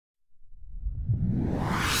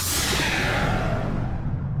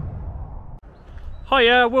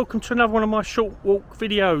Hiya, welcome to another one of my short walk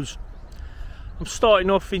videos. I'm starting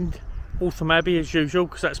off in Waltham Abbey as usual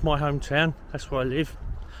because that's my hometown, that's where I live.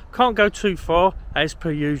 Can't go too far as per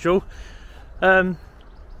usual. I've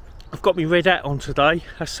got my red hat on today,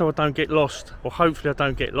 that's so I don't get lost, or hopefully I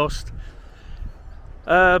don't get lost.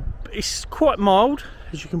 It's quite mild,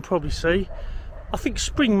 as you can probably see. I think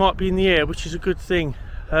spring might be in the air, which is a good thing.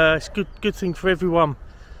 It's a good thing for everyone.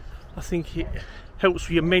 I think it helps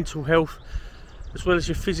with your mental health as well as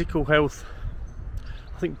your physical health.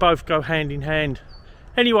 I think both go hand in hand.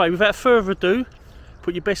 Anyway, without further ado,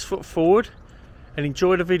 put your best foot forward and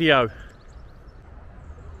enjoy the video.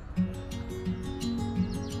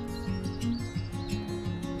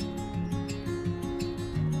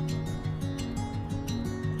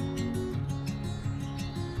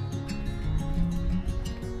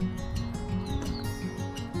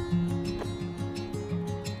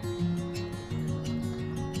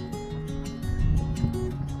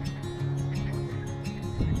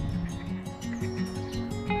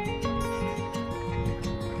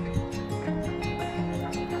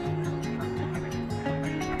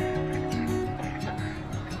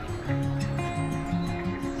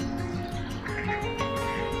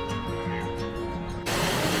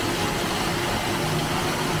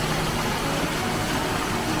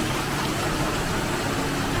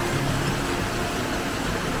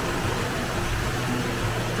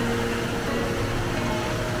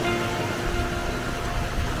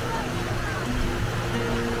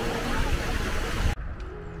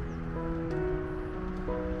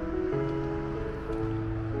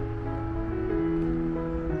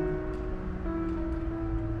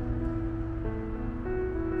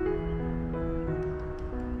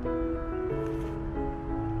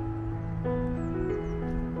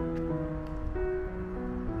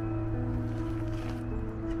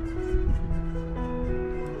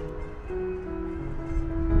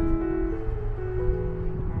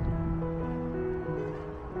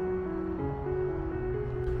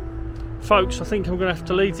 Folks, I think I'm going to have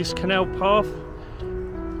to leave this canal path.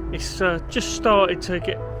 It's just started to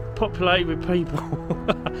get populated with people.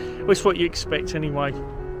 Well, it's what you expect anyway.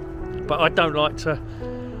 But I don't like to,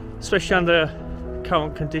 especially under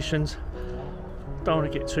current conditions, don't want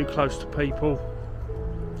to get too close to people.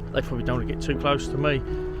 They probably don't want to get too close to me.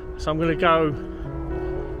 So I'm going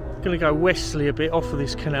to go westerly a bit off of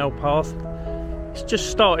this canal path. It's just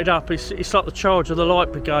started up. It's like the charge of the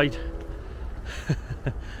light brigade.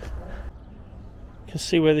 You can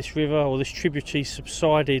see where this river or this tributary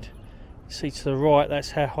subsided. You see to the right,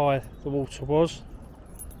 that's how high the water was.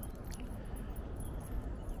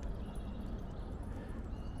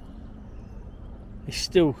 It's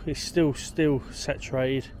still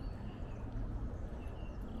saturated.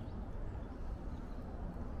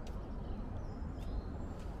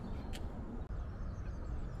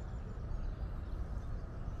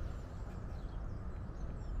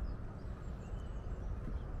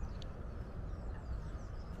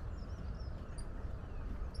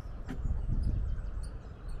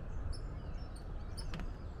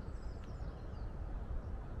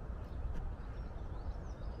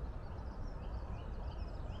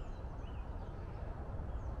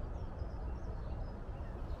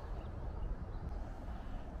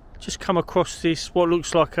 Just come across this, what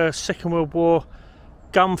looks like a Second World War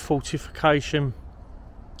gun fortification.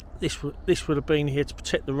 This would have been here to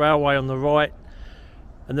protect the railway on the right,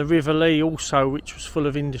 and the River Lee also, which was full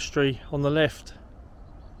of industry, on the left.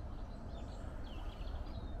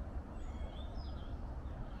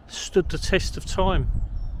 Stood the test of time.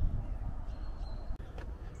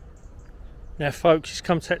 Now folks, it's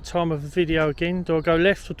come to that time of the video again. Do I go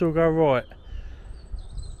left or do I go right?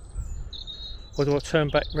 Or do I turn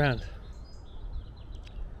back round?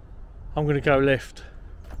 I'm going to go left.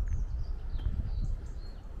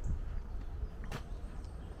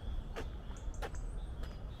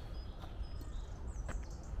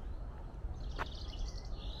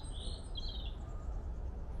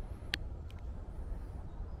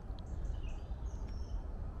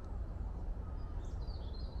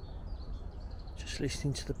 Just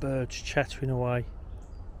listening to the birds chattering away.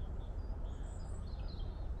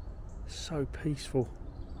 So peaceful.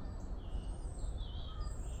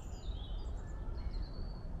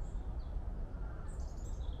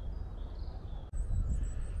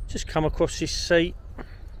 Just come across this seat.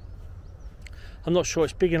 I'm not sure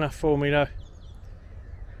it's big enough for me though.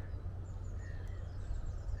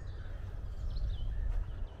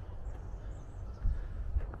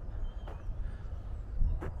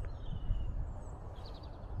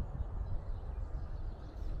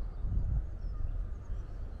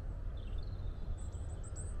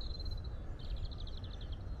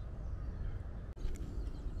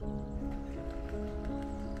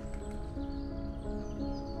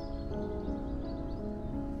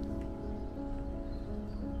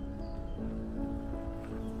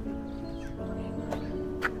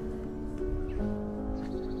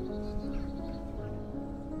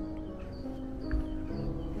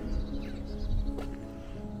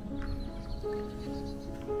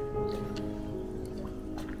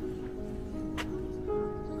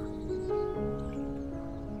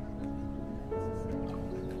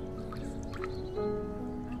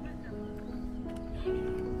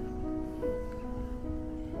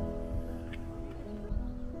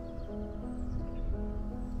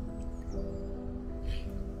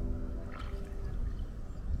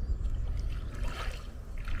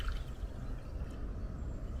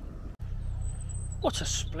 What a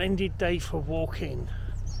splendid day for walking.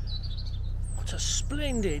 What a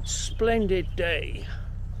splendid, splendid day.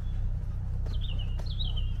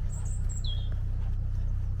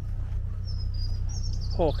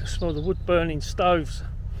 Oh, I can smell the wood burning stoves.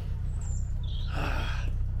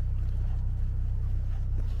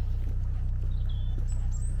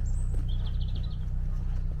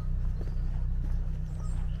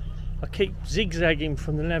 I keep zigzagging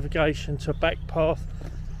from the navigation to a back path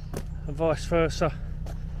and vice versa.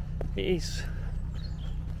 There's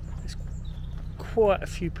quite a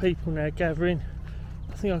few people now gathering.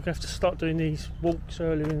 I think I'm going to have to start doing these walks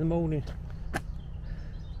earlier in the morning.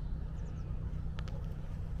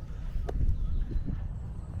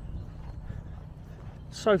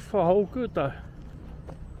 So far all good though.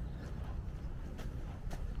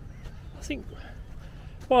 I think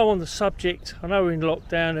while I'm on the subject, I know we're in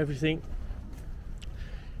lockdown and everything.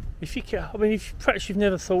 If you can, if perhaps you've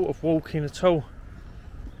never thought of walking at all,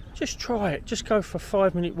 just try it. Just go for a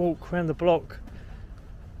 5-minute walk around the block.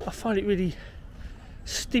 I find it really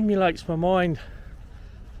stimulates my mind,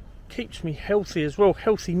 keeps me healthy as well.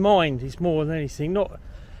 Healthy mind is more than anything. Not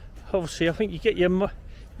obviously, I think you get your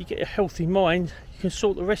healthy mind, you can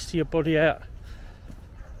sort the rest of your body out.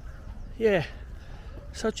 Yeah.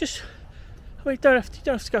 So just, you don't have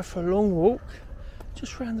to go for a long walk.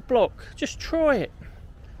 Just around the block. Just try it.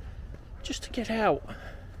 Just to get out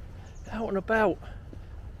and about.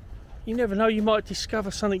 You never know, you might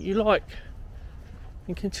discover something you like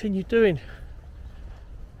and continue doing.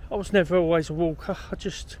 I was never always a walker. I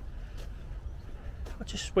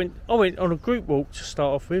went on a group walk to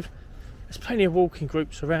start off with. There's plenty of walking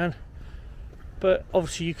groups around, but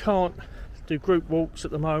obviously you can't do group walks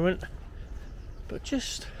at the moment. But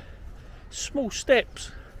just small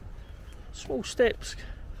steps.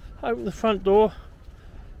 Open the front door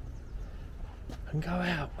and go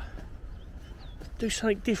out. Do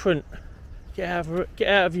something different. Get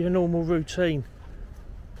out of your normal routine.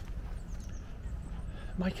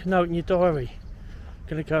 Make a note in your diary.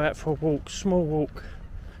 Gonna go out for a walk, small walk.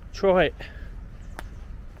 Try it.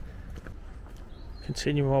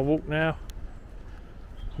 Continue my walk now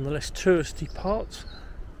on the less touristy parts.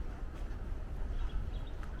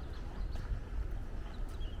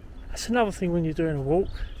 That's another thing when you're doing a walk.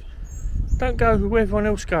 Don't go where everyone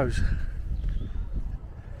else goes.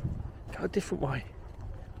 Go a different way.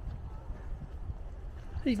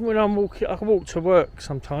 Even when I'm walking, I can walk to work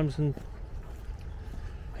sometimes and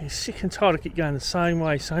I'm sick and tired of keep going the same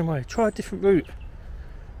way. Try a different route.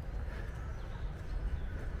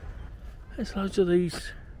 There's loads of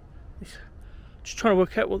these. Just trying to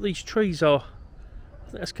work out what these trees are. I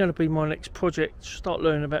think that's going to be my next project. Start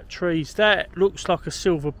learning about trees. That looks like a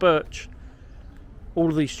silver birch. All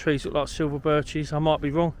of these trees look like silver birches. I might be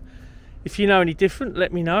wrong. If you know any different,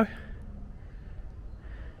 let me know.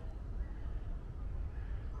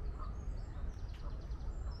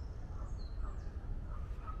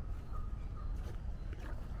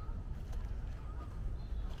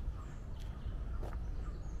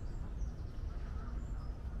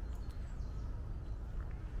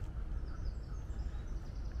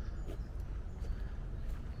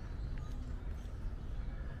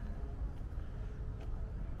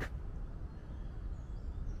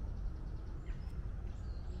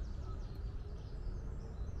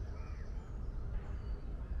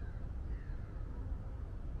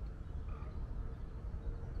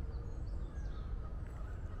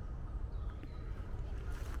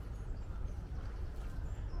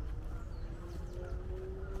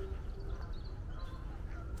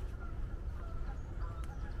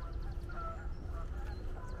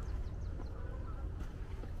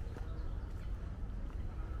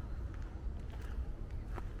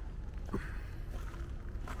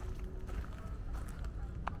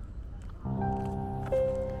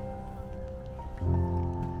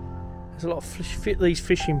 There's a lot of these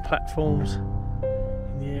fishing platforms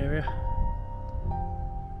in the area.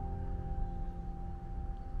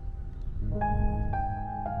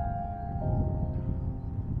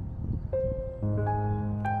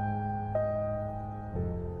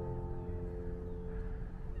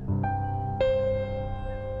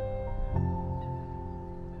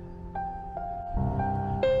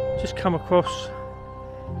 Just come across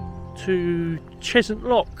to Cheshunt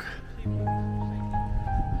Lock.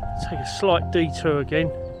 Take a slight detour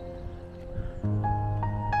again.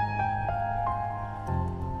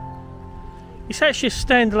 It's actually a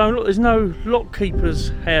standalone. Look, there's no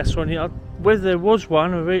lockkeeper's house on it. Whether there was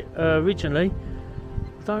one originally,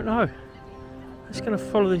 I don't know. It's going to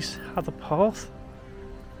follow this other path.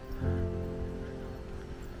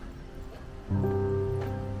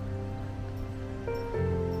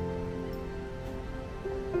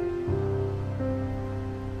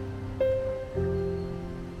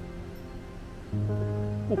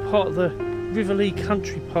 All part of the Riverlea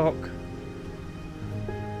Country Park.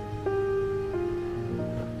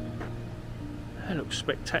 That looks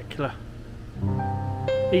spectacular.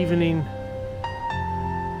 Even in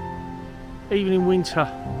winter.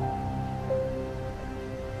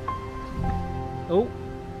 Oh,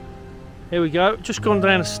 here we go. Just gone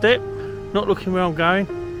down a step. Not looking where I'm going.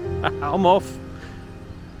 I'm off.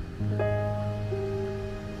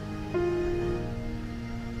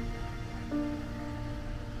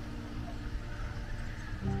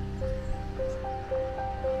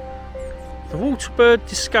 The Waterbird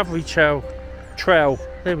Discovery Trail.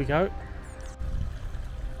 There we go.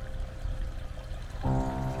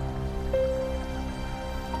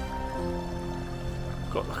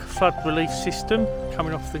 Got like a flood relief system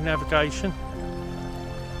coming off the navigation.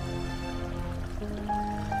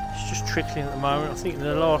 It's just trickling at the moment. I think in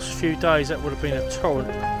the last few days that would have been a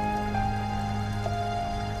torrent.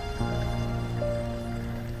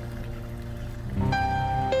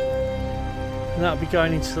 And that'll be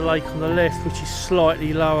going into the lake on the left, which is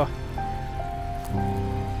slightly lower.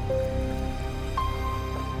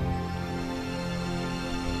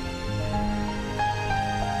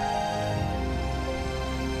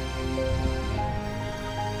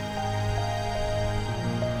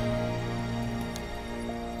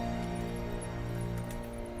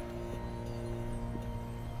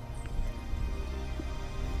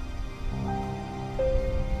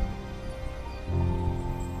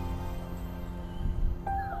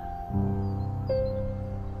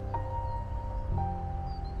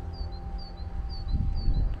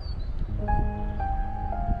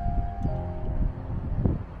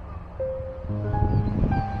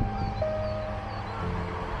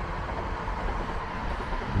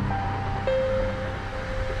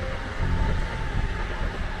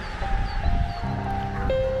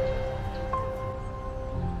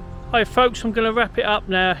 Hi folks, I'm going to wrap it up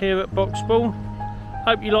now here at Broxbourne.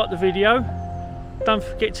 Hope you liked the video. Don't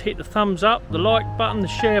forget to hit the thumbs up, the like button, the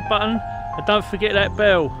share button, and don't forget that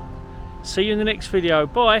bell. See you in the next video.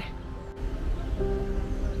 Bye.